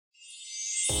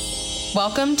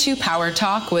Welcome to Power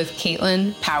Talk with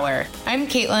Caitlin Power. I'm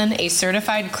Caitlin, a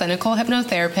certified clinical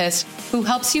hypnotherapist who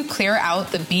helps you clear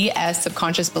out the BS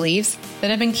subconscious beliefs that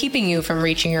have been keeping you from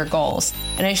reaching your goals.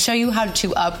 And I show you how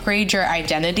to upgrade your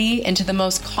identity into the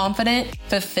most confident,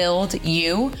 fulfilled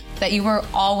you that you were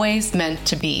always meant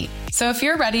to be. So if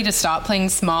you're ready to stop playing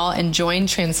small and join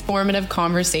transformative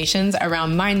conversations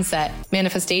around mindset,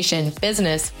 manifestation,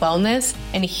 business, wellness,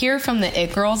 and hear from the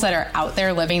it girls that are out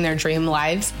there living their dream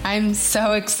lives, I'm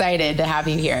so excited to have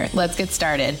you here. Let's get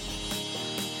started.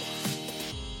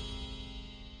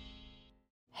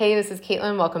 Hey, this is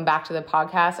Caitlin. Welcome back to the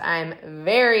podcast. I'm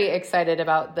very excited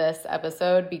about this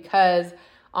episode because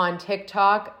on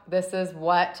TikTok, this is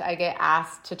what I get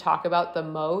asked to talk about the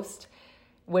most,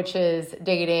 which is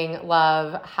dating,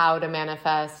 love, how to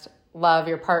manifest, love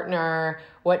your partner,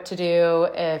 what to do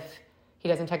if he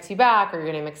doesn't text you back or you're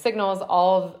getting mixed signals,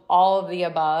 all of the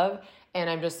above. And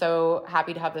I'm just so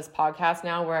happy to have this podcast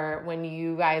now where when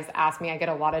you guys ask me, I get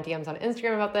a lot of DMs on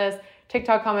Instagram about this,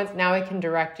 TikTok comments. Now I can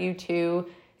direct you to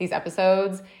these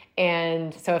episodes.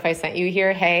 And so if I sent you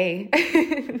here, hey,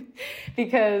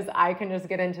 because I can just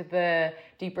get into the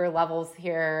deeper levels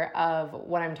here of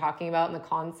what I'm talking about and the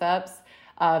concepts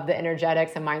of the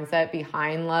energetics and mindset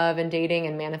behind love and dating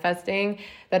and manifesting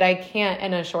that I can't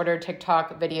in a shorter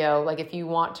TikTok video. Like if you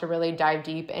want to really dive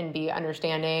deep and be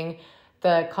understanding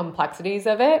the complexities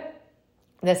of it,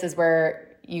 this is where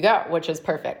you go, which is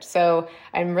perfect. So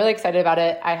I'm really excited about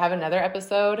it. I have another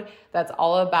episode that's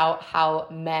all about how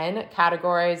men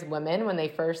categorize women when they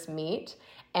first meet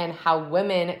and how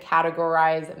women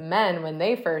categorize men when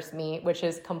they first meet, which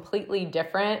is completely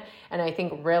different. And I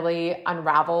think really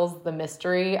unravels the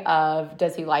mystery of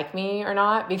does he like me or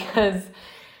not? Because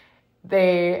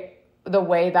the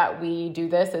way that we do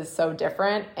this is so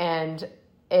different and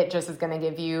it just is going to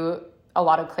give you a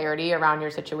lot of clarity around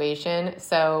your situation.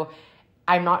 So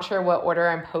I'm not sure what order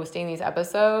I'm posting these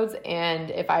episodes.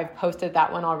 And if I've posted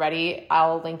that one already,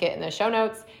 I'll link it in the show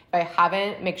notes. If I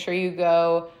haven't, make sure you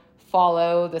go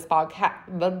follow this podcast.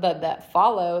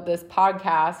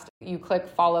 You click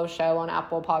follow show on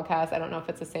Apple Podcasts. I don't know if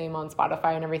it's the same on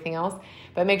Spotify and everything else,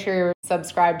 but make sure you're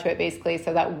subscribed to it basically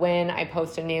so that when I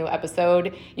post a new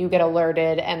episode, you get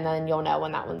alerted and then you'll know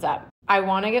when that one's up. I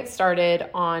want to get started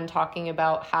on talking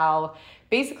about how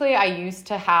basically I used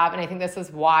to have, and I think this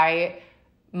is why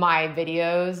my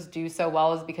videos do so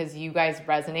well is because you guys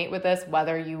resonate with this,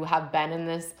 whether you have been in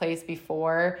this place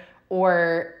before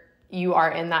or you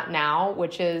are in that now,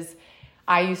 which is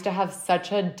I used to have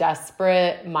such a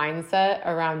desperate mindset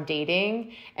around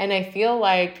dating. And I feel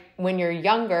like when you're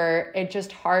younger, it's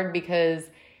just hard because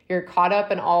you're caught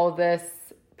up in all of this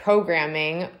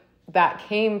programming that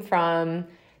came from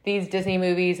these Disney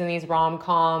movies and these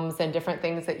rom-coms and different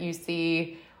things that you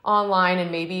see online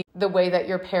and maybe the way that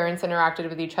your parents interacted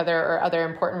with each other or other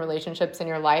important relationships in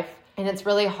your life. And it's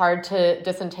really hard to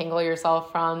disentangle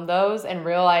yourself from those and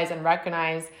realize and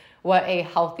recognize what a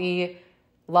healthy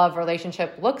love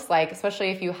relationship looks like,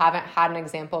 especially if you haven't had an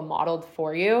example modeled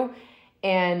for you.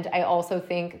 And I also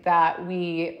think that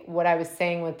what I was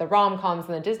saying with the rom-coms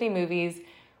and the Disney movies,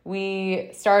 we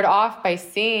start off by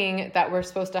seeing that we're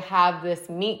supposed to have this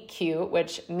meet cute,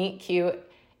 which meet cute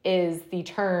is the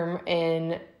term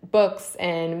in books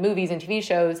and movies and TV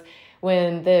shows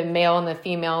when the male and the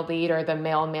female lead or the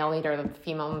male and male lead or the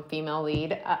female and female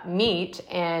lead meet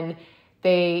and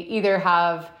they either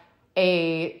have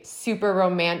a super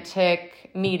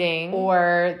romantic meeting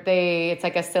or it's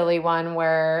like a silly one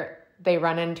where they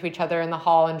run into each other in the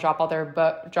hall and drop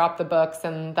the books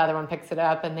and the other one picks it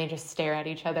up and they just stare at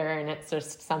each other and it's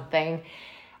just something.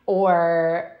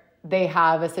 Or they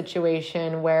have a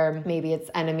situation where maybe it's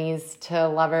enemies to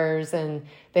lovers and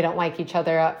they don't like each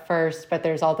other at first, but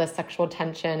there's all this sexual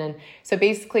tension. And so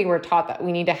basically we're taught that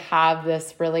we need to have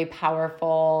this really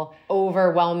powerful,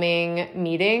 overwhelming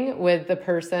meeting with the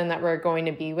person that we're going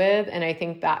to be with. And I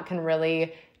think that can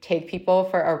really take people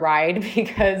for a ride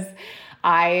because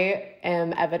I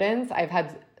am evidence. I've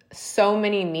had so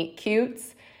many meet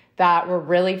cutes that were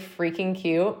really freaking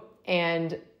cute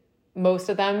and most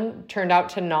of them turned out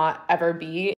to not ever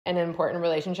be an important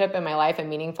relationship in my life, a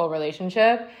meaningful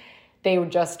relationship. They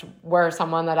just were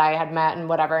someone that I had met and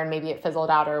whatever, and maybe it fizzled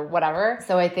out or whatever.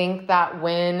 So I think that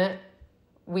when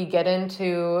we get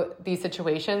into these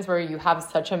situations where you have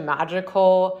such a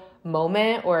magical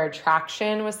moment or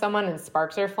attraction with someone and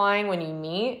sparks are flying when you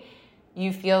meet,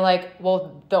 you feel like,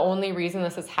 well, the only reason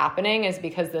this is happening is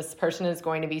because this person is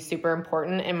going to be super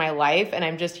important in my life. And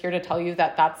I'm just here to tell you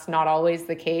that that's not always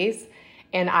the case.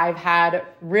 And I've had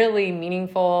really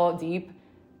meaningful, deep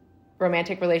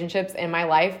romantic relationships in my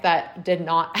life that did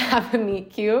not have a meet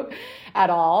cute at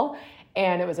all.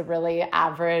 And it was a really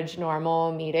average,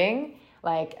 normal meeting.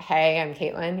 Like, hey, I'm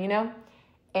Caitlin, you know?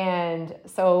 And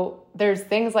so there's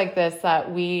things like this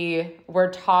that we were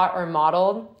taught or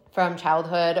modeled from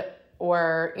childhood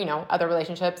or, you know, other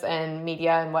relationships and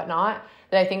media and whatnot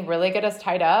that I think really get us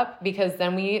tied up, because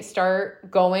then we start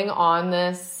going on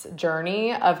this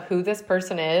journey of who this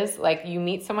person is. Like, you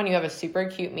meet someone, you have a super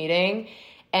cute meeting.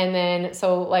 And then,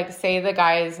 so like, say the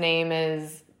guy's name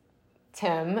is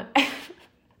Tim.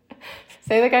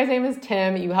 Say the guy's name is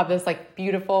Tim. You have this like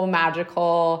beautiful,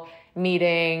 magical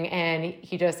meeting, and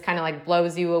he just kind of like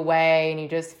blows you away, and you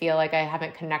just feel like, I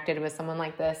haven't connected with someone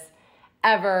like this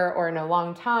ever or in a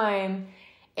long time.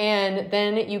 And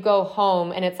then you go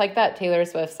home, and it's like that Taylor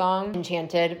Swift song,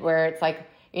 Enchanted, where it's like,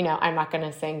 you know, I'm not going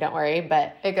to sing, don't worry,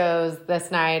 but it goes,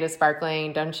 this night is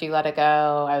sparkling, don't you let it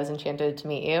go, I was enchanted to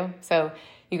meet you. So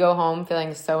you go home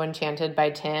feeling so enchanted by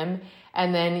Tim,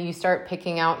 and then you start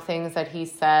picking out things that he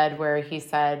said, where he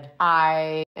said,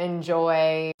 I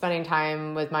enjoy spending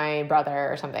time with my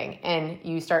brother or something. And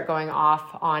you start going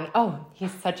off on, oh,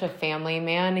 he's such a family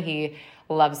man, he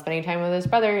loves spending time with his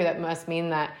brother. That must mean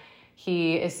that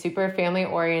he is super family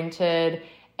oriented,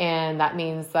 and that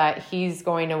means that he's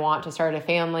going to want to start a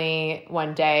family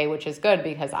one day, which is good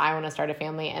because I want to start a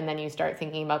family. And then you start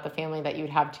thinking about the family that you'd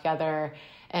have together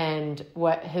and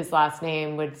what his last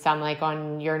name would sound like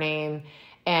on your name.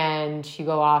 And you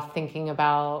go off thinking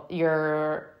about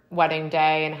your wedding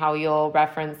day and how you'll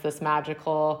reference this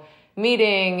magical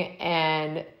meeting,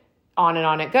 and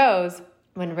on it goes,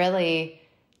 when really,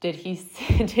 did he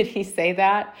say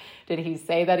that? Did he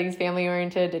say that he's family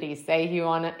oriented? Did he say he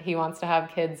wants to have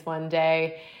kids one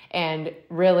day? And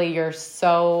really, you're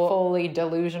so fully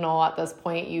delusional at this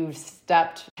point. You've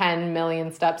stepped 10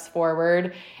 million steps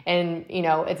forward. And, you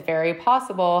know, it's very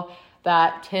possible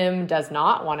that Tim does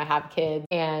not want to have kids,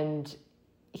 and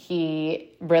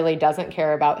he really doesn't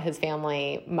care about his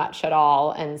family much at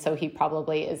all. And so he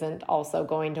probably isn't also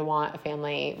going to want a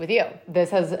family with you.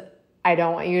 I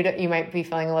don't want you might be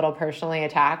feeling a little personally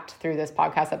attacked through this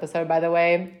podcast episode, by the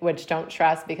way, which don't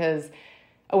stress, because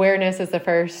awareness is the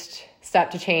first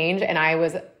step to change. And I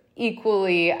was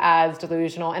equally as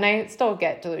delusional, and I still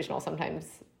get delusional sometimes,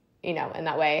 you know, in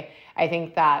that way. I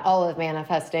think that all of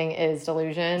manifesting is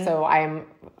delusion. So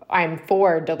I'm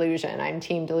for delusion. I'm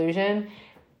team delusion.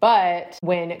 But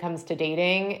when it comes to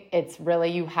dating, it's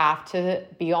really, you have to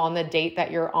be on the date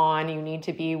that you're on. You need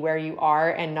to be where you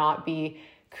are and not be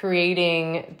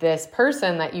creating this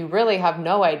person that you really have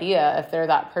no idea if they're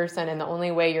that person. And the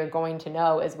only way you're going to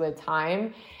know is with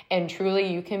time. And truly,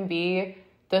 you can be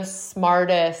the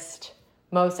smartest,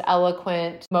 most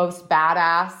eloquent, most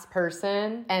badass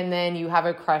person, and then you have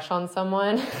a crush on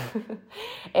someone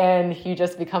and you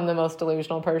just become the most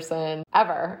delusional person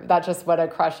ever. That's just what a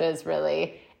crush is,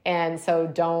 really. And so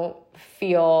don't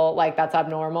feel like that's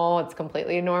abnormal. It's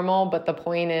completely normal. But the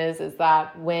point is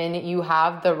that when you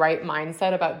have the right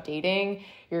mindset about dating,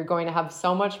 you're going to have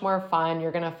so much more fun.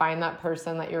 You're going to find that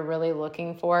person that you're really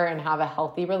looking for and have a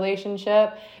healthy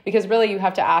relationship. Because really, you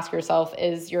have to ask yourself,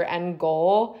 is your end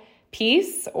goal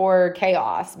peace or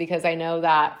chaos? Because I know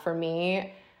that for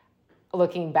me,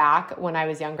 looking back when I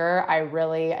was younger, I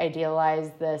really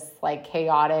idealized this like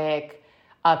chaotic,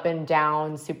 up and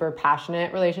down, super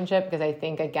passionate relationship, because I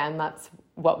think, again, that's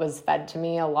what was fed to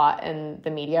me a lot in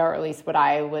the media, or at least what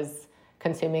I was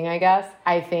consuming, I guess.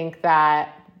 I think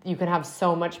that you can have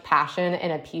so much passion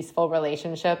in a peaceful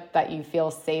relationship that you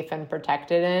feel safe and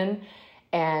protected in.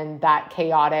 And that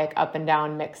chaotic up and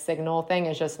down mixed signal thing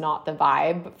is just not the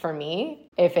vibe for me.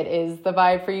 If it is the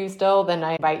vibe for you still, then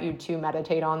I invite you to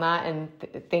meditate on that and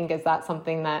think, is that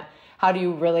something that, how do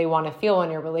you really want to feel in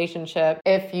your relationship?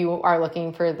 If you are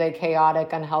looking for the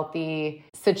chaotic, unhealthy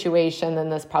situation, then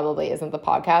this probably isn't the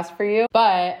podcast for you.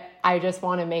 But I just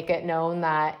want to make it known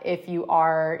that if you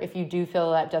do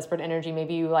feel that desperate energy,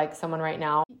 maybe you like someone right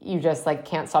now, you just like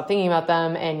can't stop thinking about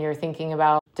them, and you're thinking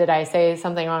about, did I say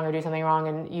something wrong or do something wrong?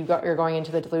 And you're going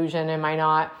into the delusion, am I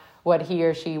not what he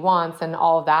or she wants, and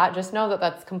all of that. Just know that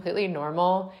that's completely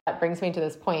normal. That brings me to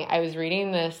this point. I was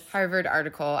reading this Harvard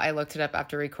article. I looked it up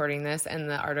after recording this, and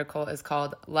the article is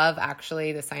called Love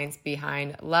Actually, the Science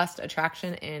Behind Lust,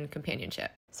 Attraction, and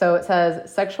Companionship. So it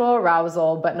says, sexual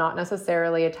arousal, but not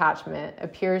necessarily attachment,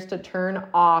 appears to turn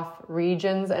off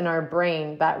regions in our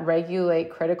brain that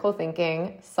regulate critical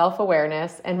thinking,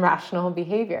 self-awareness, and rational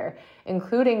behavior,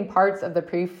 including parts of the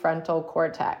prefrontal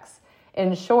cortex.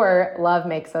 In short, love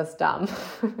makes us dumb.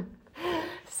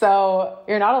 So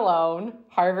you're not alone.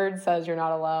 Harvard says you're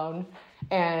not alone.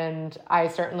 And I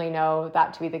certainly know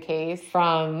that to be the case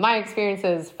from my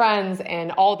experiences, friends,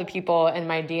 and all the people in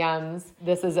my DMs.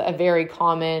 This is a very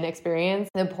common experience.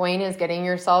 The point is getting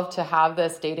yourself to have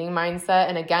this dating mindset.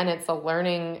 And again,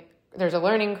 there's a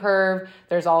learning curve.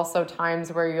 There's also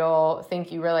times where you'll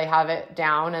think you really have it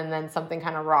down and then something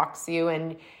kind of rocks you,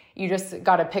 and you just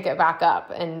got to pick it back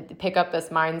up and pick up this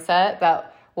mindset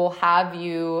that will have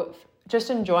you just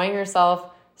enjoying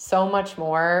yourself so much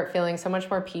more, feeling so much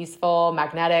more peaceful,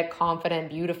 magnetic, confident,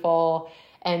 beautiful,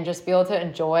 and just be able to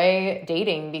enjoy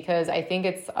dating, because I think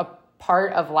it's a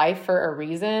part of life for a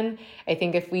reason. I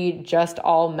think if we just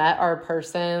all met our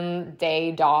person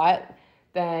day dot,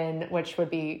 then, which would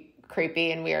be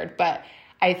creepy and weird, but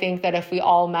I think that if we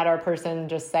all met our person,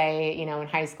 just say, in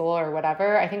high school or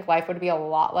whatever, I think life would be a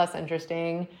lot less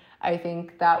interesting. I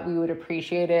think that we would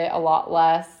appreciate it a lot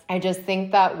less. I just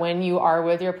think that when you are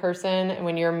with your person and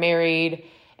when you're married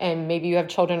and maybe you have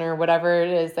children or whatever it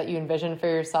is that you envision for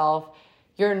yourself,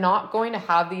 you're not going to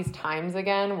have these times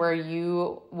again where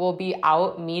you will be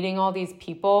out meeting all these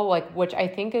people, which I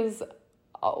think is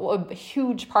a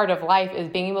huge part of life, is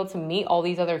being able to meet all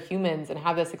these other humans and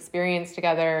have this experience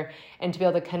together and to be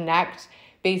able to connect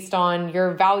based on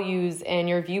your values and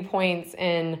your viewpoints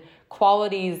and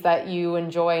qualities that you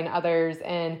enjoy in others.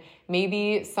 And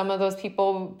maybe some of those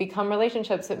people become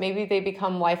relationships, but maybe they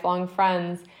become lifelong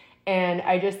friends. And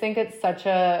I just think it's such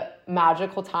a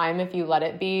magical time if you let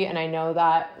it be. And I know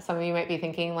that some of you might be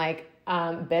thinking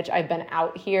bitch, I've been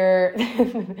out here.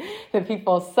 The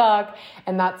people suck.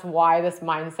 And that's why this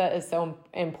mindset is so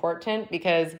important,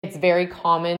 because it's very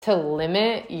common to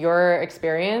limit your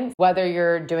experience, whether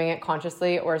you're doing it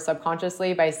consciously or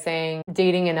subconsciously, by saying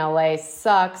dating in LA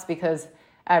sucks because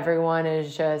everyone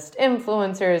is just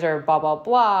influencers or blah, blah,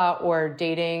 blah, or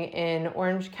dating in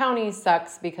Orange County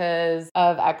sucks because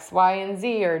of X, Y, and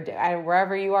Z, or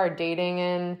wherever you are, dating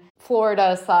in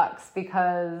Florida sucks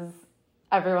because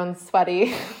everyone's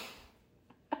sweaty.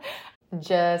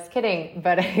 Just kidding.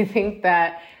 But I think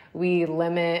that we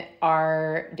limit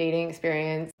our dating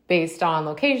experience based on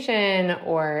location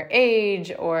or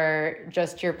age or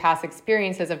just your past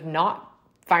experiences of not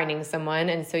finding someone.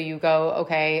 And so you go,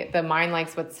 okay, the mind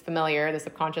likes what's familiar, the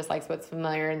subconscious likes what's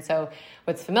familiar. And so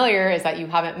what's familiar is that you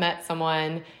haven't met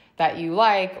someone that you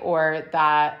like or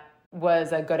that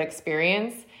was a good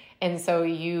experience. And so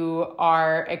you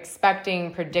are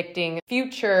predicting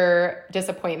future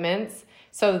disappointments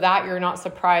so that you're not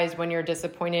surprised when you're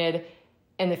disappointed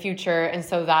in the future, and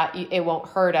so that it won't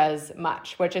hurt as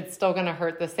much, which it's still going to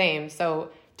hurt the same.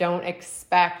 So don't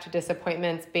expect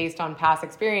disappointments based on past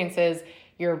experiences.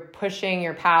 You're pushing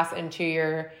your past into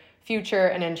your future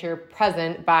and into your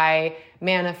present by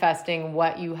manifesting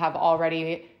what you have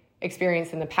already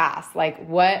experienced in the past. Like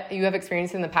what you have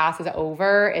experienced in the past is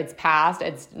over, it's past,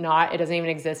 it doesn't even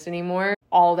exist anymore.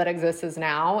 All that exists is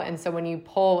now. And so when you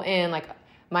pull in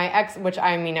my ex, which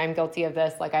I'm guilty of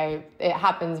this, it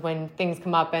happens when things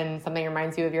come up and something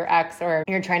reminds you of your ex, or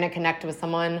you're trying to connect with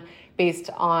someone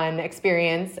based on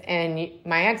experience, and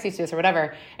my ex used to this or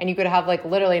whatever, and you could have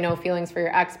literally no feelings for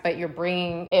your ex, but you're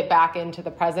bringing it back into the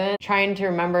present, trying to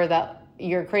remember that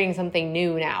you're creating something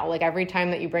new now. Every time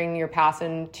that you bring your past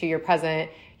into your present,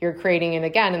 you're creating it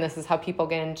again. And this is how people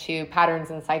get into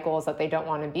patterns and cycles that they don't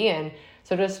want to be in.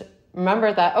 So just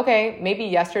remember that, okay, maybe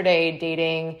yesterday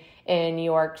dating in New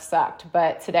York sucked,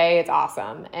 but today it's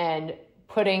awesome. And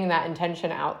putting that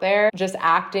intention out there, just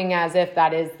acting as if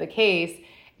that is the case.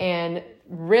 And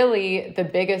really the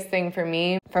biggest thing for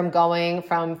me from going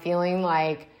from feeling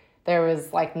like there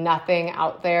was nothing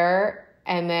out there,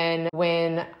 and then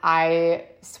when I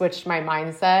switched my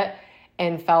mindset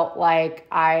and felt like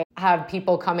I have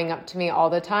people coming up to me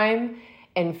all the time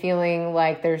and feeling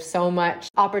like there's so much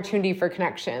opportunity for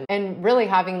connection and really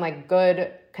having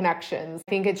good connections. I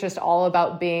think it's just all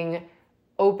about being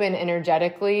open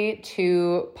energetically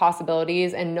to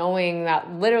possibilities and knowing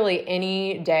that literally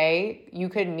any day you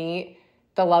could meet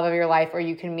the love of your life, or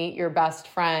you can meet your best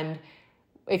friend.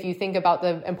 If you think about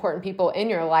the important people in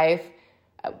your life,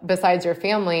 besides your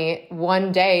family,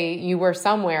 one day you were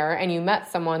somewhere and you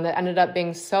met someone that ended up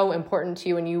being so important to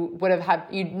you, and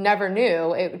you never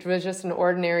knew. It was just an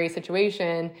ordinary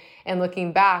situation. And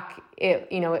looking back,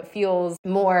 it feels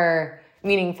more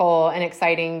meaningful and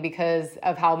exciting because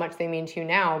of how much they mean to you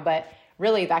now. But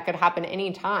really that could happen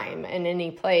anytime in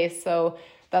any place. So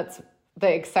that's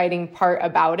the exciting part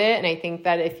about it. And I think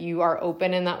that if you are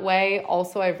open in that way,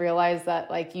 also I've realized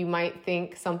that you might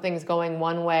think something's going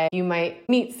one way. You might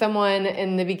meet someone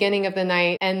in the beginning of the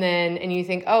night and you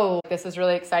think, oh, this is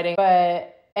really exciting.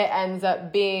 But it ends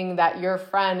up being that your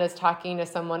friend is talking to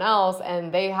someone else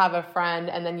and they have a friend,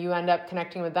 and then you end up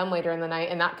connecting with them later in the night,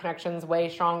 and that connection's way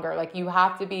stronger. Like, you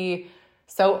have to be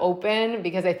so open,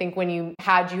 because I think when you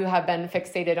have been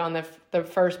fixated on the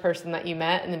first person that you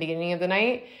met in the beginning of the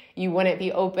night, you wouldn't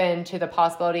be open to the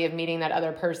possibility of meeting that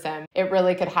other person. It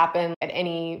really could happen at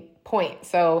any point.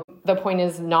 So the point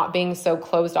is not being so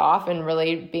closed off and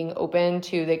really being open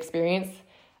to the experience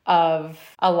of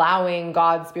allowing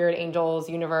God, spirit, angels,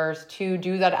 universe to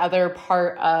do that other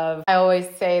part of, I always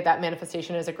say that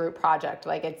manifestation is a group project.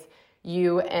 Like, it's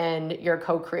you and your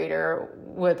co-creator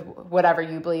with whatever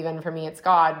you believe in. For me, it's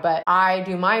God, but I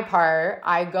do my part.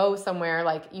 I go somewhere.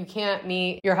 Like, you can't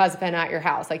meet your husband at your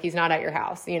house. Like, he's not at your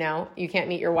house, you know? You can't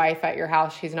meet your wife at your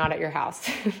house. She's not at your house.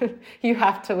 You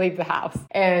have to leave the house.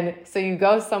 And so you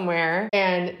go somewhere,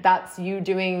 and that's you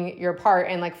doing your part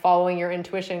and like following your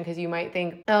intuition, because you might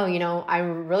think, oh, you know,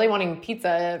 I'm really wanting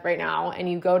pizza right now. And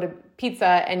you go to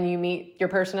pizza and you meet your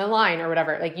person in line or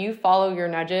whatever. Like, you follow your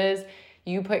nudges.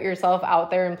 You put yourself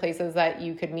out there in places that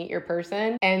you could meet your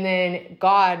person. And then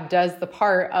God does the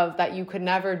part of that you could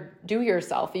never do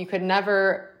yourself. You could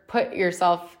never put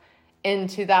yourself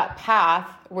into that path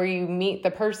where you meet the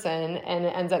person and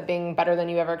it ends up being better than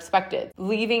you ever expected.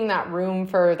 Leaving that room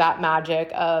for that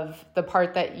magic of the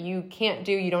part that you can't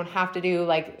do, you don't have to do.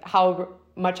 Like, how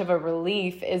much of a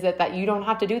relief is it that you don't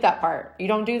have to do that part? You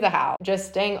don't do the how. Just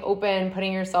staying open,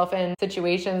 putting yourself in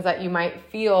situations that you might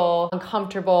feel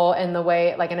uncomfortable in the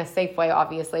way, like in a safe way,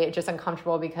 obviously. It's just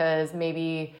uncomfortable because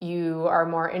maybe you are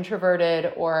more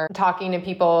introverted, or talking to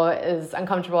people is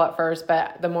uncomfortable at first,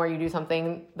 but the more you do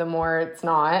something, the more it's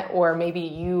not. Or maybe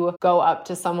you go up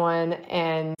to someone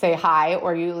and say hi,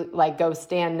 or you like go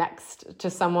stand next to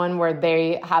someone where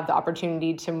they have the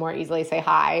opportunity to more easily say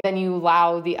hi. Then you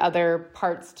allow the other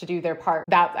parts to do their part.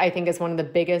 That, I think, is one of the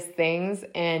biggest things.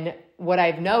 And what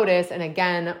I've noticed, and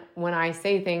again, when I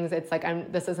say things, it's like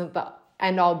this isn't the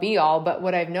end all be all, but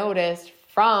what I've noticed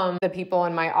from the people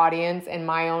in my audience and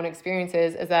my own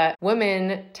experiences is that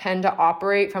women tend to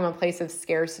operate from a place of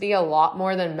scarcity a lot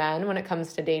more than men when it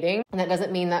comes to dating. And that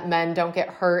doesn't mean that men don't get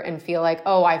hurt and feel like,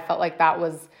 oh, I felt like that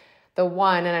was the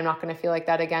one and I'm not going to feel like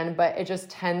that again. But it just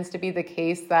tends to be the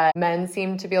case that men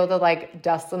seem to be able to like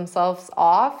dust themselves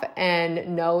off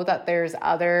and know that there's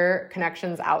other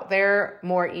connections out there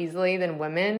more easily than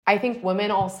women. I think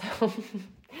women also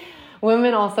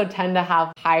tend to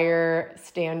have higher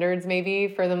standards maybe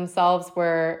for themselves,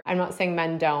 where I'm not saying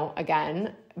men don't,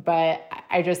 again, but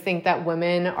I just think that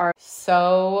women are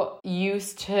so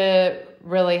used to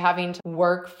really having to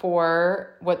work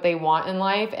for what they want in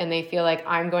life, and they feel like,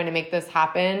 I'm going to make this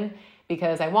happen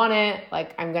because I want it,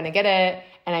 like I'm going to get it,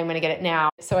 and I'm going to get it now.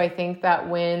 So I think that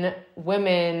when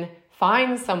women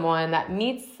find someone that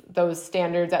meets those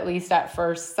standards, at least at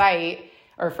first sight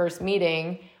or first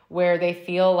meeting, where they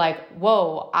feel like,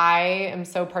 whoa, I am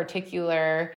so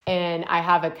particular and I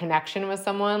have a connection with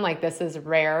someone, like this is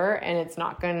rare and it's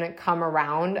not going to come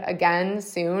around again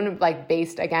soon, like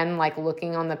based again, like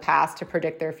looking on the past to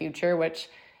predict their future, which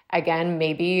again,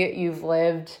 maybe you've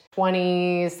lived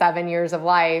 27 years of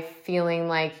life feeling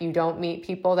like you don't meet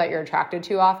people that you're attracted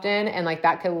to often. And like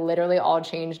that could literally all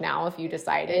change now if you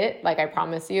decide it, like I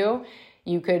promise you.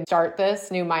 You could start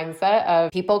this new mindset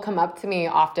of people come up to me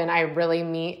often. I really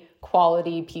meet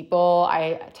quality people.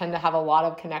 I tend to have a lot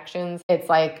of connections. It's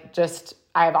like just,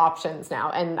 I have options now.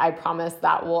 And I promise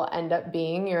that will end up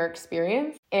being your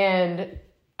experience. And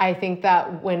I think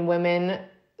that when women,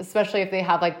 especially if they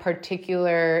have like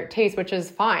particular taste, which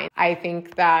is fine, I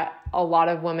think that a lot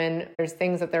of women, there's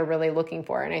things that they're really looking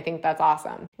for. And I think that's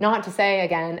awesome. Not to say,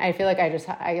 again, I feel like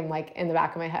I am like in the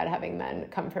back of my head having men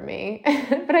come for me,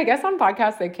 but I guess on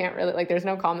podcasts, they can't really, like there's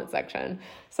no comment section.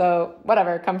 So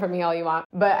whatever, come for me all you want.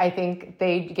 But I think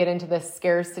they get into this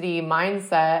scarcity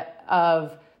mindset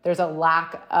of there's a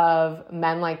lack of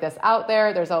men like this out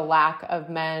there. There's a lack of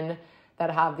men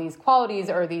that have these qualities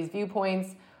or these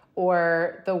viewpoints,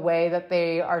 or the way that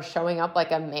they are showing up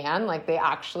like a man, like they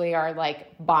actually are like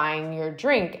buying your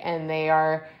drink and they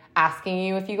are asking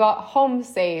you if you got home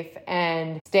safe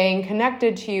and staying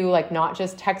connected to you, like not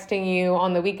just texting you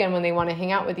on the weekend when they want to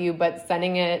hang out with you, but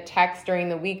sending a text during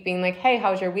the week being like, hey,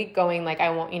 how's your week going? Like I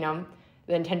want,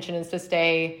 the intention is to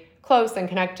stay close and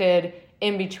connected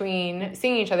in between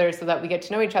seeing each other so that we get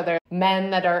to know each other.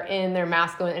 Men that are in their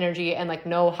masculine energy and like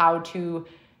know how to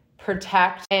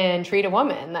protect and treat a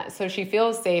woman so she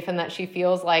feels safe and that she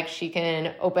feels like she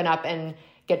can open up and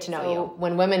get to know you.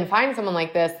 When women find someone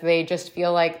like this, they just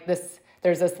feel like this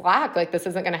there's this lack, like this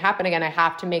isn't going to happen again. I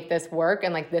have to make this work.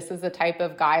 And like, this is the type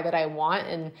of guy that I want.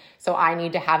 And so I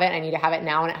need to have it. I need to have it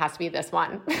now. And it has to be this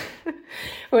one.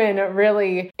 When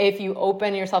really, if you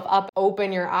open yourself up,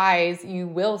 open your eyes, you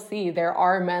will see there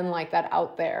are men like that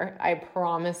out there. I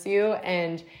promise you.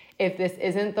 And if this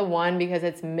isn't the one because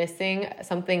it's missing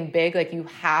something big, like you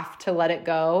have to let it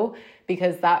go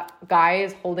because that guy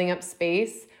is holding up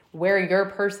space where your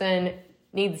person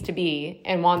needs to be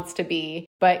and wants to be,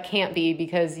 but can't be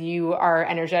because you are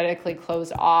energetically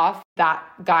closed off. That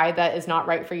guy that is not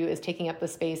right for you is taking up the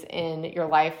space in your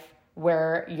life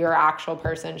where your actual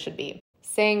person should be.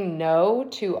 Saying no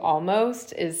to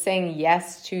almost is saying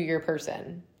yes to your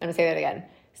person. I'm gonna say that again.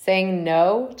 Saying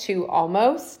no to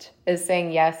almost is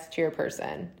saying yes to your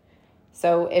person.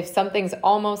 So if something's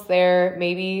almost there,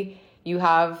 maybe you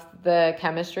have the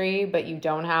chemistry, but you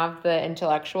don't have the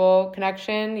intellectual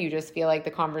connection. You just feel like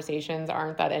the conversations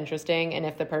aren't that interesting. And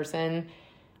if the person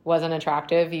wasn't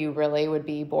attractive, you really would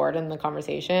be bored in the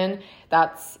conversation.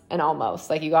 That's an almost.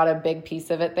 Like you got a big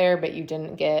piece of it there, but you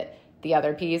didn't get the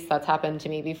other piece. That's happened to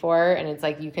me before. And it's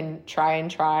like you can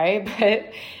try,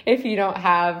 but if you don't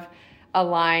have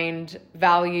aligned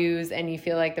values and you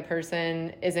feel like the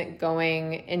person isn't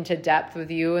going into depth with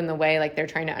you in the way like they're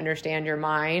trying to understand your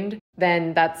mind,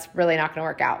 then that's really not going to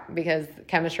work out because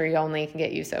chemistry only can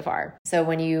get you so far. So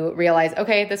when you realize,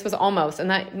 okay, this was almost, and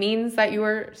that means that you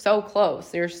were so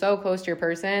close, you're so close to your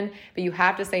person, but you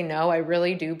have to say no. I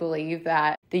really do believe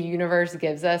that the universe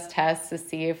gives us tests to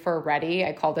see if we're ready.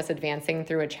 I call this advancing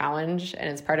through a challenge, and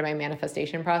it's part of my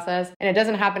manifestation process. And it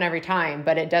doesn't happen every time,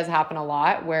 but it does happen a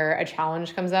lot where a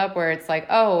challenge comes up where it's like,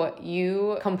 oh,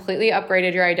 you completely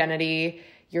upgraded your identity.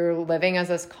 You're living as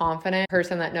this confident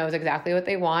person that knows exactly what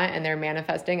they want and they're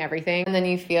manifesting everything. And then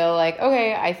you feel like,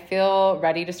 okay, I feel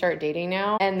ready to start dating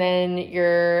now. And then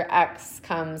your ex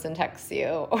comes and texts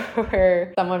you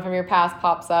or someone from your past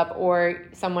pops up or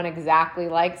someone exactly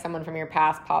like someone from your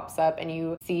past pops up and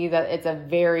you see that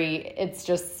it's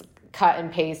just cut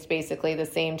and paste, basically the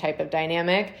same type of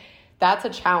dynamic. That's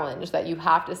a challenge that you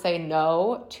have to say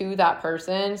no to that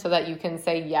person so that you can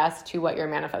say yes to what you're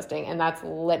manifesting. And that's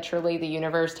literally the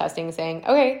universe testing, saying,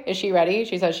 okay, is she ready?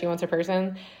 She says she wants a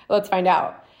person. Let's find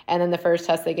out. And then the first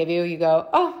test they give you, you go,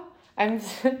 oh, I'm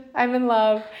in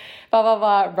love, blah, blah,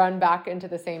 blah, run back into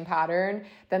the same pattern.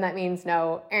 Then that means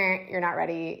no, you're not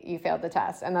ready. You failed the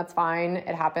test. And that's fine.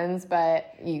 It happens,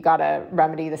 but you got to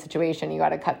remedy the situation. You got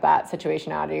to cut that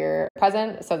situation out of your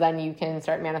present. So then you can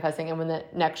start manifesting. And when the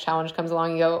next challenge comes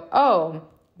along, you go, oh,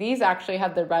 these actually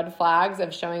had the red flags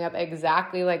of showing up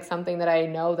exactly like something that I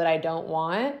know that I don't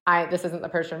want. This isn't the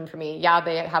person for me. Yeah,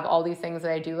 they have all these things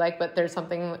that I do like, but there's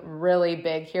something really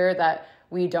big here that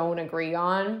we don't agree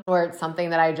on, or it's something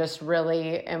that I just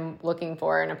really am looking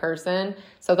for in a person.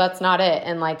 So that's not it.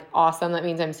 And like, awesome. That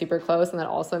means I'm super close. And that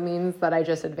also means that I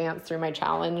just advanced through my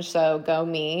challenge. So go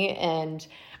me. And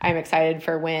I'm excited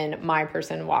for when my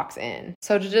person walks in.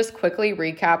 So to just quickly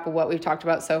recap what we've talked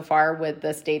about so far with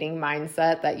this dating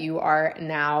mindset, that you are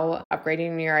now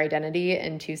upgrading your identity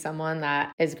into someone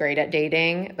that is great at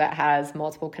dating, that has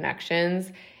multiple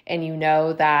connections. And you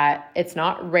know that it's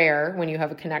not rare when you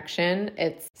have a connection.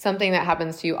 It's something that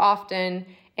happens to you often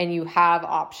and you have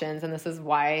options. And this is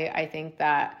why I think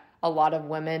that a lot of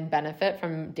women benefit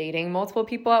from dating multiple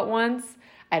people at once.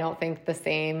 I don't think the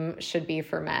same should be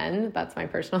for men. That's my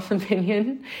personal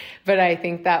opinion. But I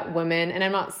think that women, and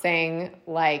I'm not saying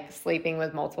like sleeping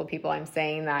with multiple people, I'm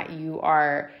saying that you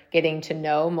are getting to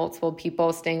know multiple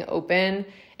people, staying open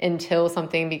until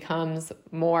something becomes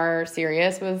more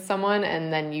serious with someone,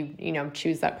 and then you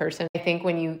choose that person. I think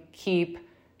when you keep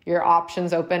your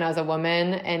options open as a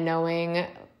woman and knowing,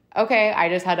 okay, I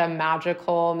just had a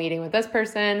magical meeting with this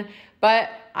person, but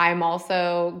I'm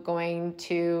also going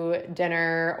to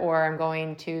dinner or I'm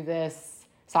going to this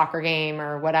soccer game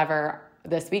or whatever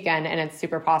this weekend, and it's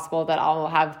super possible that I'll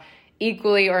have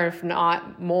equally or if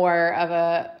not more of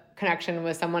a connection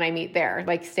with someone I meet there.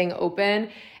 Like staying open.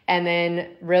 And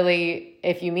then really,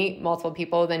 if you meet multiple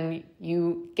people, then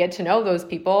you get to know those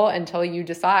people until you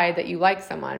decide that you like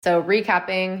someone. So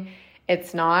recapping,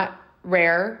 it's not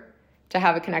rare to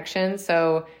have a connection.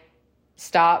 So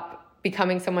stop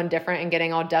becoming someone different and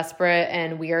getting all desperate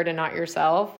and weird and not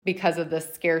yourself because of the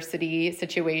scarcity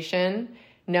situation,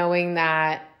 knowing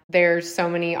that there's so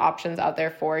many options out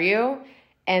there for you.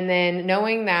 And then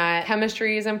knowing that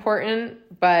chemistry is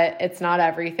important, but it's not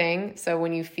everything. So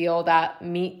when you feel that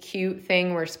meet cute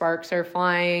thing where sparks are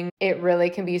flying, it really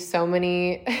can be so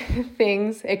many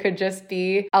things. It could just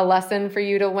be a lesson for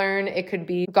you to learn. It could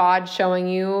be God showing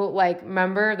you, like,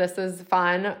 remember, this is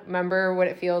fun. Remember what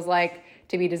it feels like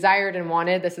to be desired and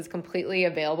wanted. This is completely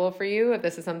available for you if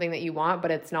this is something that you want,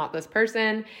 but it's not this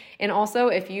person. And also,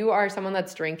 if you are someone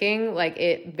that's drinking, like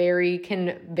it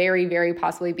can very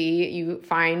possibly be you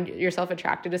find yourself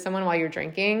attracted to someone while you're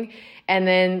drinking, and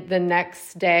then the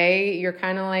next day you're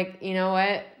kind of like, you know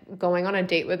what, going on a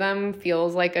date with them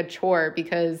feels like a chore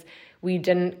because we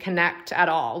didn't connect at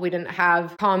all. We didn't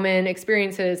have common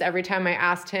experiences. Every time I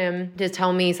asked him to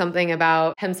tell me something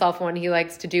about himself, what he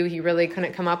likes to do, he really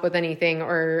couldn't come up with anything.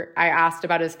 Or I asked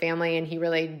about his family and he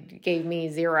really gave me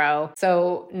zero.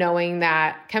 So knowing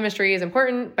that chemistry is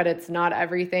important, but it's not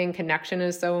everything. Connection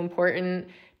is so important.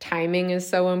 Timing is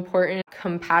so important.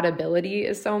 Compatibility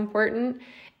is so important.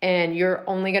 And you're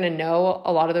only going to know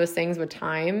a lot of those things with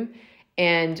time.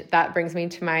 And that brings me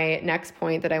to my next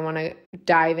point that I want to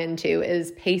dive into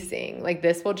is pacing. Like,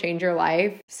 this will change your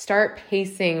life. Start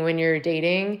pacing when you're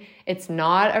dating. It's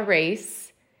not a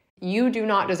race. You do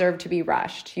not deserve to be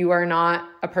rushed. You are not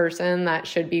a person that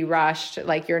should be rushed.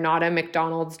 Like, you're not a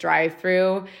McDonald's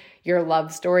drive-through. Your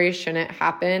love story shouldn't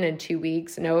happen in 2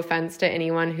 weeks. No offense to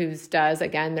anyone who's does.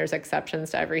 Again, there's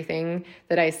exceptions to everything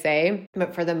that I say.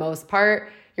 But for the most part,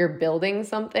 you're building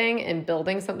something, and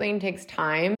building something takes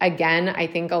time. Again, I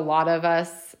think a lot of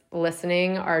us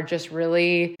listening are just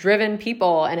really driven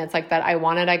people, and it's like that I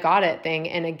want it, I got it thing.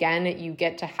 And again, you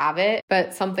get to have it.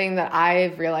 But something that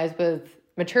I've realized with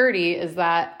maturity is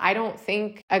that I don't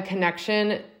think a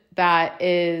connection that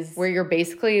is where you're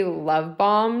basically love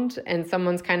bombed and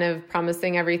someone's kind of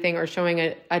promising everything or showing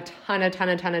a ton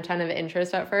of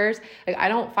interest at first. Like, I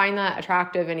don't find that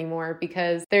attractive anymore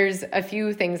because there's a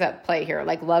few things at play here.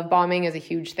 Like, love bombing is a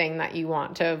huge thing that you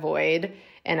want to avoid.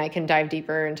 And I can dive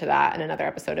deeper into that in another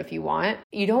episode if you want.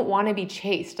 You don't want to be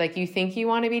chased. Like, you think you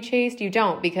want to be chased, you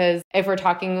don't. Because if we're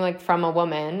talking like from a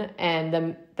woman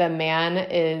and the man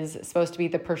is supposed to be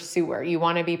the pursuer, you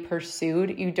want to be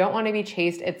pursued. You don't want to be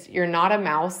chased. You're not a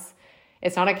mouse.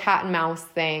 It's not a cat and mouse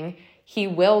thing. He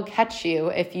will catch you.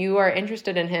 If you are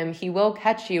interested in him, he will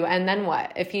catch you. And then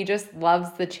what? If he just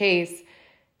loves the chase,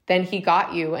 then he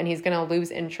got you and he's going to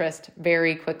lose interest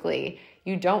very quickly.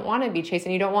 You don't want to be chased,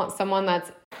 and you don't want someone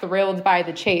that's thrilled by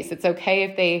the chase. It's okay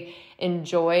if they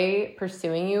enjoy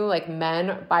pursuing you. Like,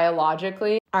 men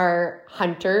biologically are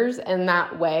hunters in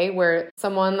that way, where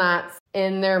someone that's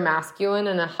in their masculine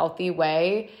in a healthy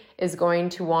way is going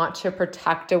to want to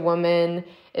protect a woman,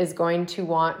 is going to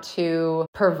want to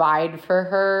provide for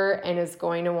her, and is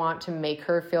going to want to make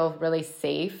her feel really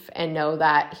safe and know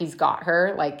that he's got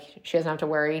her. Like, she doesn't have to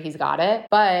worry, he's got it.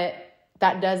 But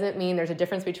that doesn't mean there's a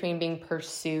difference between being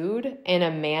pursued and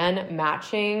a man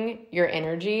matching your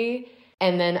energy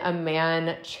and then a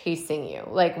man chasing you.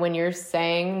 Like, when you're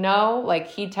saying no, like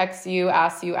he texts you,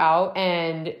 asks you out,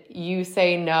 and you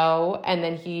say no, and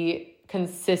then he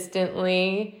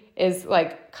consistently is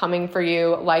like coming for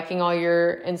you, liking all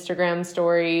your Instagram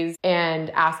stories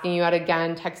and asking you out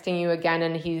again, texting you again,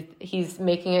 and he's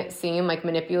making it seem like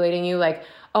manipulating you, like,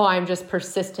 oh, I'm just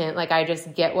persistent, like I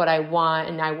just get what I want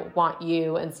and I want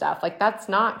you and stuff. Like, that's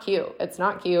not cute. It's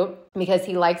not cute because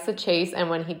he likes the chase, and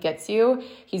when he gets you,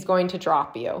 he's going to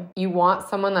drop you. You want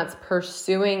someone that's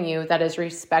pursuing you, that is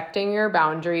respecting your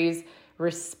boundaries,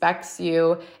 respects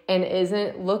you, and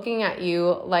isn't looking at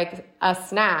you like a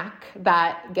snack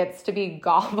that gets to be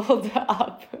gobbled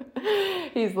up.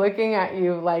 He's looking at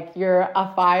you like you're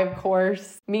a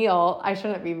 5-course meal. I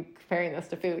shouldn't be comparing this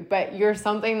to food, but you're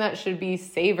something that should be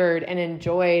savored and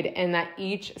enjoyed, and that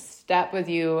each step with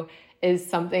you is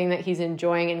something that he's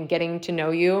enjoying, and getting to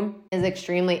know you is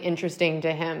extremely interesting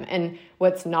to him. And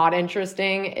what's not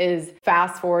interesting is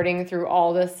fast forwarding through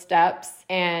all the steps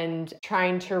and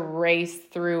trying to race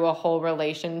through a whole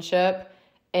relationship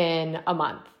in a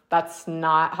month. That's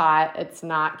not hot. It's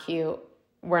not cute.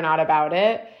 We're not about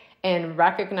it. And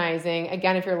recognizing,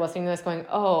 again, if you're listening to this going,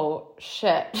 oh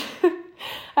shit,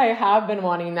 I have been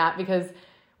wanting that, because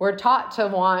we're taught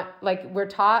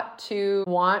to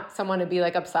want someone to be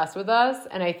like obsessed with us.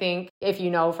 And I think if you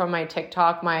know from my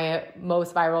TikTok, my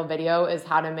most viral video is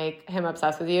how to make him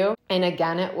obsessed with you. And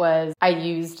again, I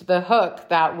used the hook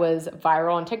that was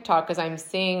viral on TikTok because I'm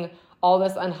seeing all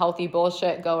this unhealthy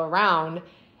bullshit go around.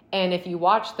 And if you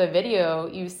watch the video,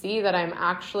 you see that I'm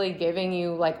actually giving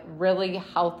you like really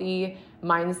healthy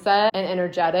mindset and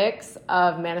energetics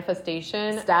of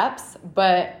manifestation steps,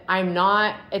 but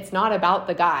it's not about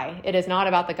the guy. It is not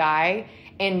about the guy.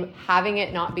 And having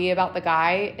it not be about the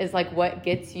guy is like what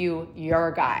gets you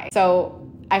your guy. So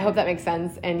I hope that makes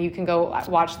sense. And you can go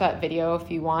watch that video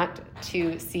if you want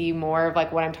to see more of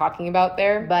like what I'm talking about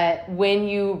there. But when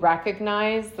you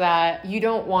recognize that you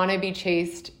don't want to be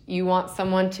chased, you want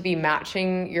someone to be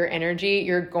matching your energy,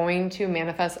 you're going to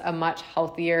manifest a much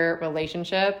healthier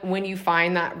relationship. When you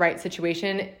find that right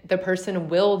situation, the person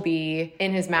will be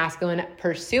in his masculine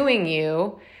pursuing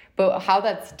you. But how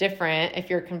that's different if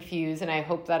you're confused, and I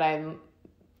hope that I'm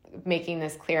making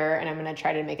this clear, and I'm going to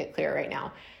try to make it clear right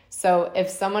now. So if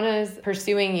someone is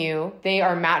pursuing you, they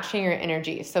are matching your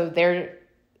energy. So they're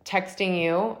texting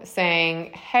you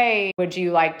saying, hey, would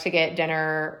you like to get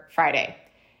dinner Friday?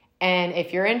 And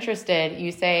if you're interested,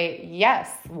 you say,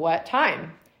 yes, what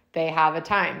time? They have a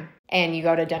time, and you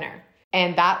go to dinner.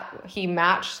 And that he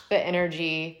matched the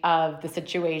energy of the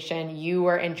situation. You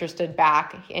were interested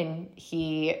back, and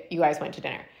you guys went to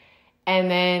dinner. And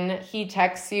then he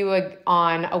texts you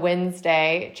on a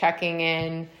Wednesday, checking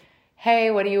in,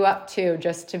 hey, what are you up to?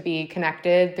 Just to be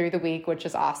connected through the week, which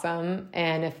is awesome.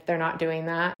 And if they're not doing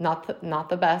that, not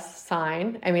the best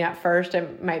sign. I mean, at first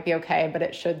it might be okay, but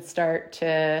you should start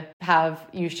to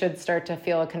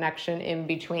feel a connection in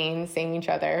between seeing each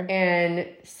other. And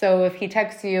so if he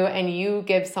texts you and you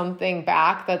give something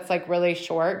back that's like really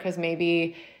short, because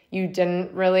maybe you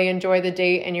didn't really enjoy the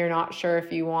date and you're not sure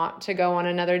if you want to go on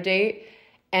another date,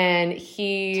 and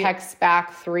he texts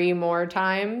back 3 more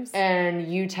times and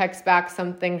you text back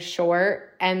something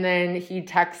short, and then he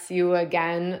texts you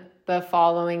again the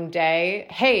following day,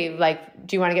 hey, like,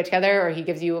 do you want to get together? Or he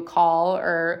gives you a call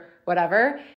or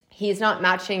whatever. He's not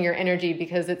matching your energy,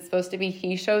 because it's supposed to be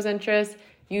he shows interest,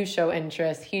 you show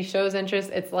interest. He shows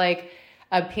interest. It's like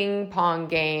a ping pong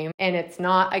game, and it's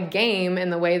not a game in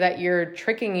the way that you're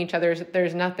tricking each other.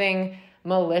 There's nothing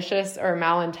malicious or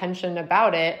malintentioned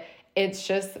about it. It's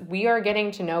just we are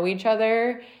getting to know each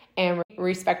other and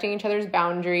respecting each other's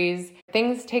boundaries.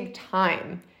 Things take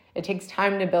time. It takes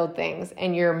time to build things,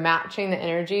 and you're matching the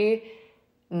energy,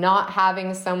 not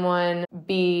having someone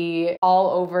be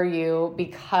all over you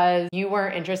because you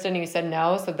weren't interested and you said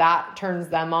no. So that turns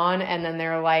them on, and then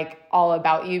they're like all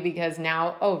about you because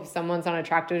now, oh, someone's not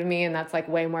attracted to me, and that's like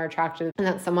way more attractive. And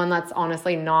that's someone that's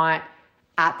honestly not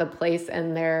at the place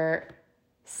in their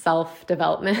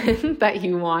self-development that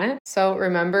you want. So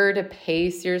remember to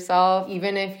pace yourself.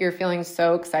 Even if you're feeling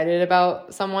so excited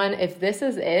about someone, if this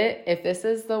is it, if this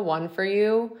is the one for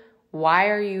you, why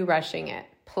are you rushing it?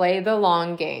 Play the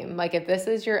long game. Like if this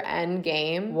is your end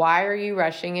game, why are you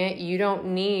rushing it? You don't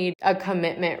need a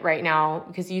commitment right now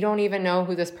because you don't even know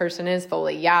who this person is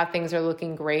fully. Yeah, things are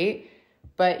looking great,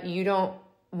 but you don't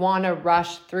want to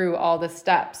rush through all the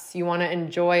steps. You want to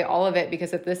enjoy all of it,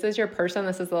 because if this is your person,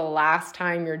 this is the last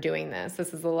time you're doing this.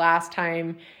 This is the last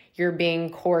time you're being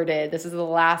courted. This is the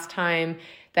last time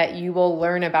that you will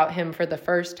learn about him for the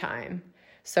first time.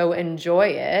 So enjoy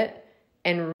it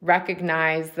and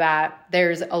recognize that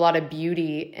there's a lot of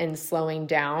beauty in slowing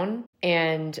down.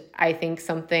 And I think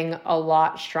something a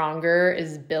lot stronger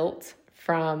is built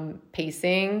from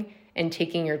pacing and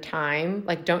taking your time.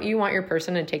 Like, don't you want your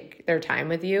person to take their time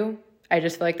with you? I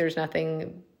just feel like there's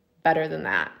nothing better than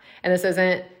that. And this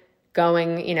isn't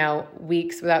going,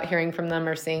 weeks without hearing from them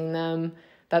or seeing them.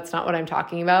 That's not what I'm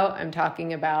talking about. I'm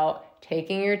talking about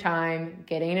taking your time,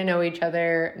 getting to know each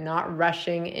other, not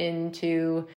rushing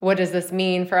into what does this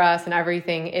mean for us and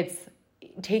everything. It's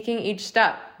taking each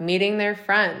step, meeting their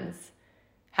friends,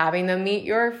 having them meet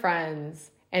your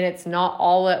friends, and it's not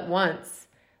all at once.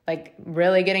 Like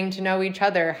really getting to know each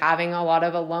other, having a lot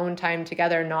of alone time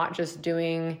together, not just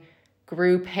doing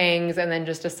group hangs and then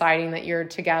just deciding that you're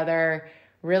together,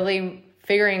 really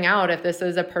figuring out if this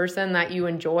is a person that you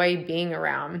enjoy being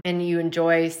around and you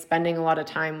enjoy spending a lot of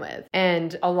time with.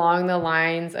 And along the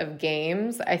lines of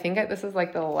games, I think this is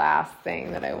like the last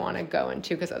thing that I want to go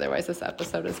into, because otherwise this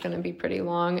episode is going to be pretty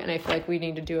long. And I feel like we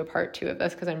need to do a part 2 of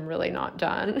this because I'm really not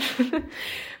done.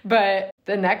 But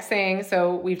the next thing,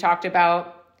 so we've talked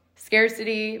about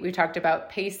scarcity, we've talked about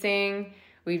pacing,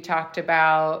 we've talked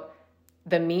about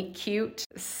the meet cute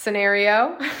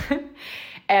scenario.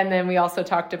 And then we also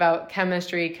talked about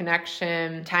chemistry,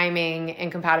 connection, timing,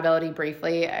 and compatibility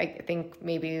briefly. I think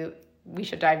maybe we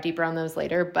should dive deeper on those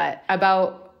later, but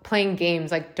about playing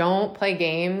games. Like, don't play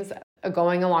games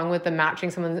going along with the matching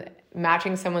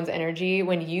someone's energy.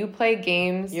 When you play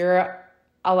games, you're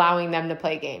allowing them to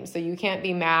play games. So you can't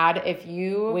be mad if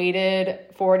you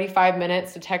waited 45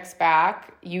 minutes to text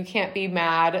back. You can't be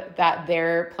mad that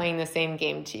they're playing the same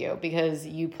game to you because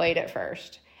you played it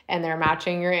first and they're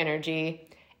matching your energy.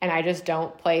 And I just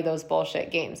don't play those bullshit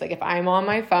games. Like if I'm on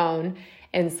my phone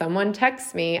and someone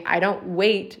texts me, I don't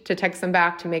wait to text them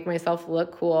back to make myself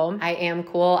look cool. I am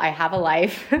cool. I have a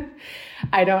life.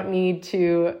 I don't need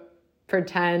to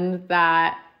pretend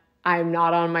that I'm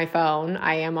not on my phone.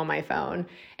 I am on my phone.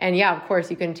 And yeah, of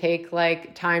course, you can take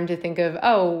like time to think of,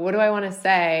 oh, what do I want to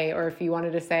say? Or if you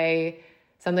wanted to say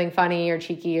something funny or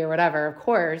cheeky or whatever, of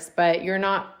course, but you're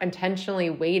not intentionally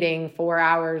waiting 4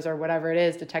 hours or whatever it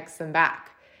is to text them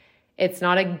back. It's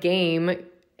not a game.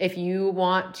 If you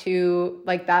want to,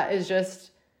 like, that is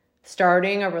just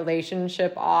starting a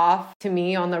relationship off to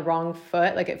me on the wrong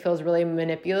foot. Like, it feels really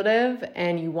manipulative,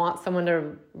 and you want someone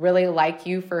to really like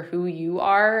you for who you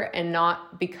are and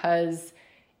not because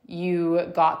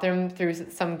you got them through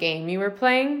some game you were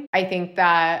playing. I think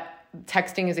that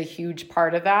texting is a huge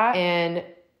part of that. And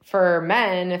for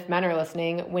men, if men are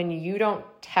listening, when you don't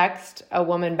text a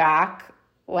woman back,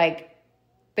 like,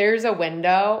 there's a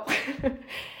window.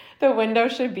 The window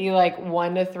should be like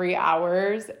 1 to 3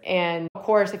 hours. And of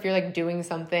course, if you're like doing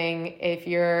something, if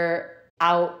you're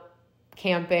out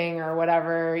camping or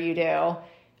whatever you do,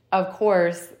 of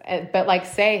course, but like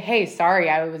say, hey, sorry,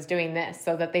 I was doing this,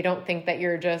 so that they don't think that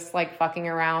you're just like fucking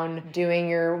around doing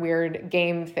your weird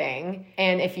game thing.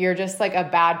 And if you're just like a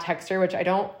bad texter, which I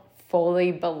don't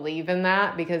fully believe in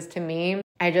that, because to me,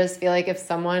 I just feel like if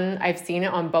someone, I've seen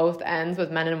it on both ends with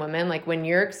men and women, like when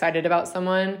you're excited about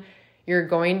someone, you're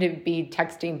going to be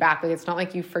texting back. Like, it's not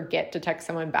like you forget to text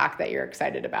someone back that you're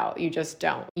excited about. You just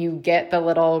don't. You get the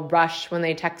little rush when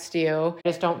they text you. I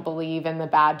just don't believe in the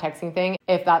bad texting thing.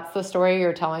 If that's the story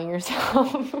you're telling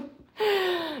yourself,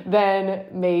 then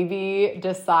maybe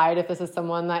decide if this is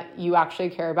someone that you actually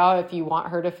care about, if you want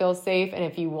her to feel safe, and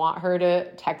if you want her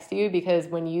to text you, because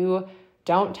when you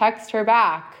don't text her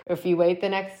back, if you wait the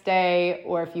next day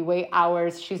or if you wait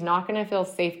hours, she's not going to feel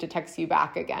safe to text you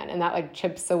back again. And that like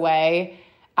chips away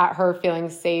at her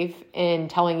feeling safe in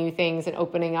telling you things and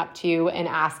opening up to you and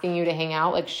asking you to hang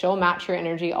out. Like, she'll match your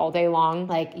energy all day long.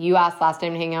 Like, you asked last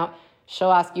time to hang out,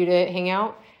 she'll ask you to hang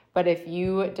out. But if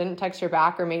you didn't text her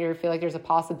back or made her feel like there's a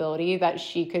possibility that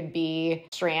she could be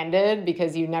stranded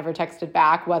because you never texted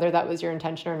back, whether that was your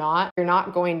intention or not, you're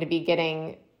not going to be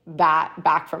getting that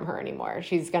back from her anymore.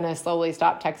 She's going to slowly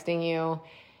stop texting you.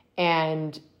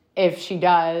 And if she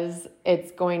does,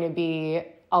 it's going to be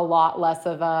a lot less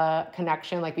of a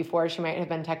connection. Like before, she might have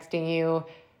been texting you,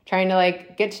 trying to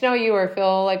like get to know you or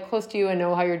feel like close to you and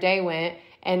know how your day went.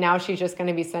 And now she's just going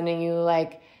to be sending you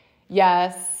like,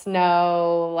 yes,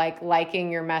 no, like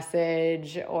liking your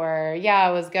message, or yeah,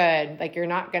 it was good. Like, you're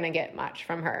not going to get much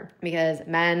from her, because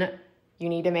men, you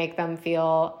need to make them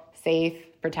feel safe,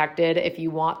 protected, if you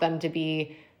want them to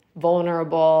be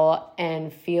vulnerable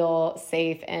and feel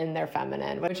safe in their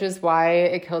feminine, which is why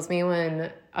it kills me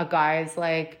when a guy's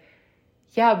like,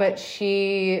 yeah, but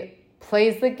she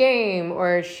plays the game,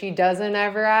 or she doesn't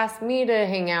ever ask me to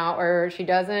hang out, or she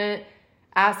doesn't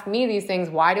ask me these things.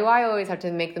 Why do I always have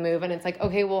to make the move? And it's like,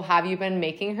 okay, well, have you been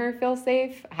making her feel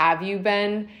safe? Have you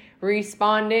been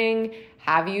responding?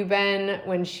 Have you been,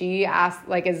 when she asks,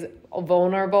 like, is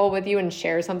vulnerable with you and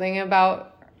shares something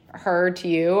about her to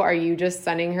you, are you just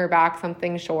sending her back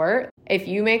something short? If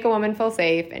you make a woman feel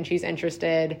safe and she's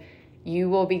interested, you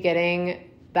will be getting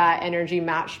that energy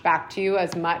matched back to you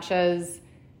as much as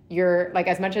you're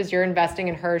investing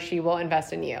in her, she will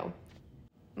invest in you.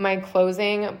 My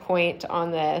closing point on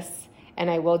this, and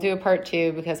I will do a part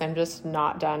 2 because I'm just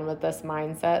not done with this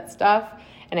mindset stuff.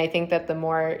 And I think that the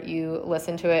more you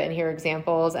listen to it and hear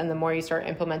examples, and the more you start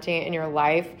implementing it in your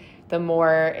life, the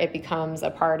more it becomes a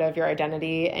part of your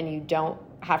identity, and you don't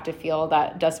have to feel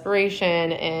that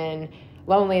desperation and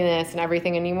loneliness and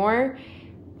everything anymore.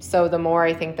 So the more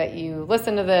I think that you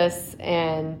listen to this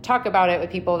and talk about it with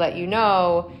people that you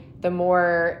know, the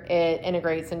more it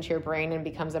integrates into your brain and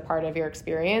becomes a part of your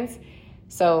experience.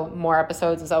 So more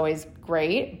episodes is always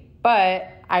great,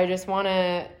 but I just want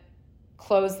to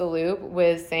close the loop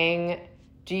with saying,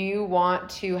 do you want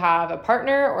to have a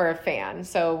partner or a fan?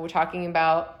 So we're talking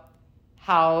about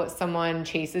how someone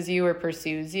chases you or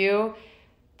pursues you.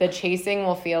 The chasing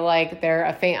will feel like they're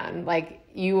a fan. Like,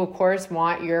 you, of course,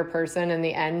 want your person in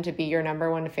the end to be your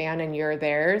number one fan and you're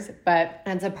theirs, but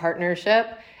it's a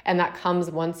partnership, and that comes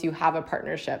once you have a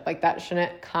partnership. Like, that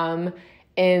shouldn't come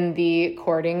in the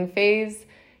courting phase.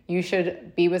 You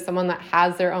should be with someone that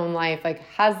has their own life, like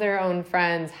has their own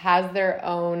friends, has their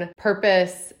own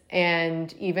purpose.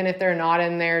 And even if they're not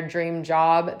in their dream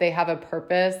job, they have a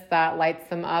purpose that lights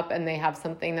them up, and they have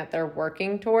something that they're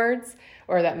working towards,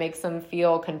 or that makes them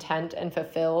feel content and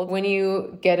fulfilled. When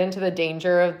you get into the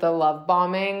danger of the love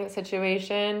bombing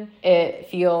situation, it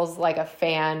feels like a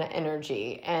fan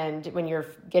energy. And when you're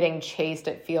getting chased,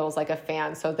 it feels like a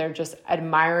fan. So they're just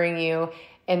admiring you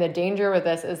And the danger with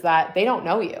this is that they don't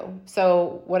know you.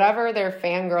 So whatever they're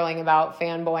fangirling about,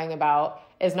 fanboying about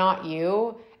is not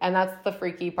you. And that's the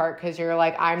freaky part, because you're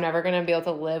like, I'm never going to be able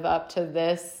to live up to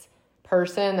this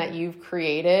person that you've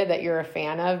created that you're a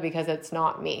fan of, because it's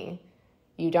not me.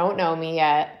 You don't know me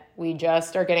yet. We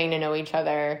just are getting to know each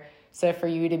other. So for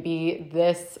you to be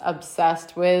this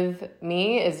obsessed with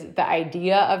me is the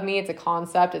idea of me. It's a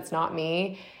concept. It's not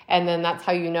me. And then that's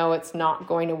how you know it's not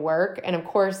going to work. And of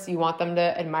course, you want them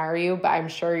to admire you, but I'm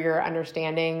sure you're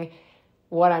understanding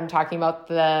what I'm talking about,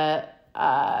 the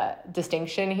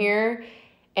distinction here.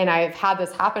 And I've had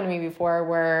this happen to me before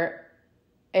where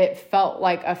it felt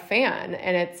like a fan,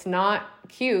 and it's not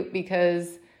cute,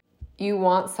 because you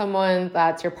want someone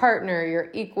that's your partner, your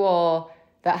equal,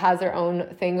 that has their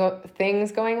own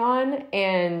things going on.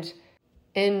 And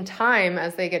in time,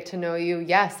 as they get to know you,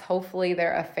 yes, hopefully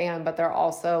they're a fan, but they're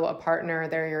also a partner.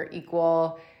 They're your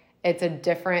equal. It's a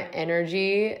different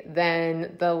energy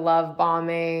than the love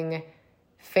bombing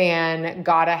fan,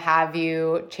 gotta have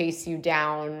you, chase you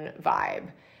down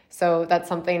vibe. So that's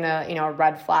something to, a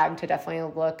red flag to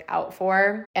definitely look out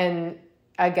for. And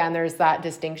again, there's that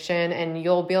distinction, and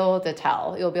you'll be able to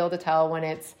tell. You'll be able to tell when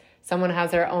it's someone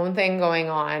has their own thing going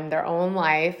on, their own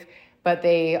life, but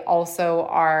they also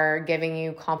are giving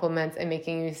you compliments and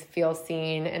making you feel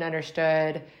seen and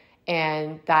understood,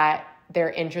 and that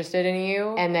they're interested in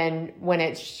you. And then when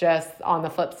it's just on the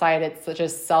flip side, it's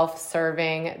just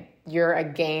self-serving. You're a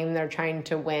game. They're trying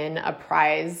to win a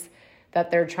prize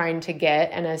that they're trying to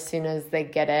get. And as soon as they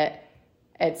get it,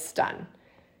 it's done.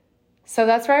 So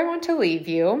that's where I want to leave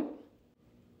you.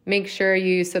 Make sure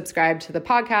you subscribe to the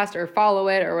podcast or follow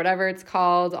it or whatever it's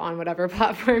called on whatever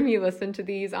platform you listen to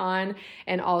these on.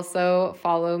 And also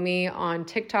follow me on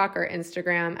TikTok or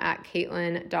Instagram at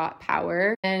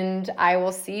Caitlin.power. And I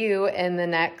will see you in the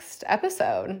next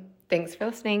episode. Thanks for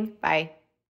listening. Bye.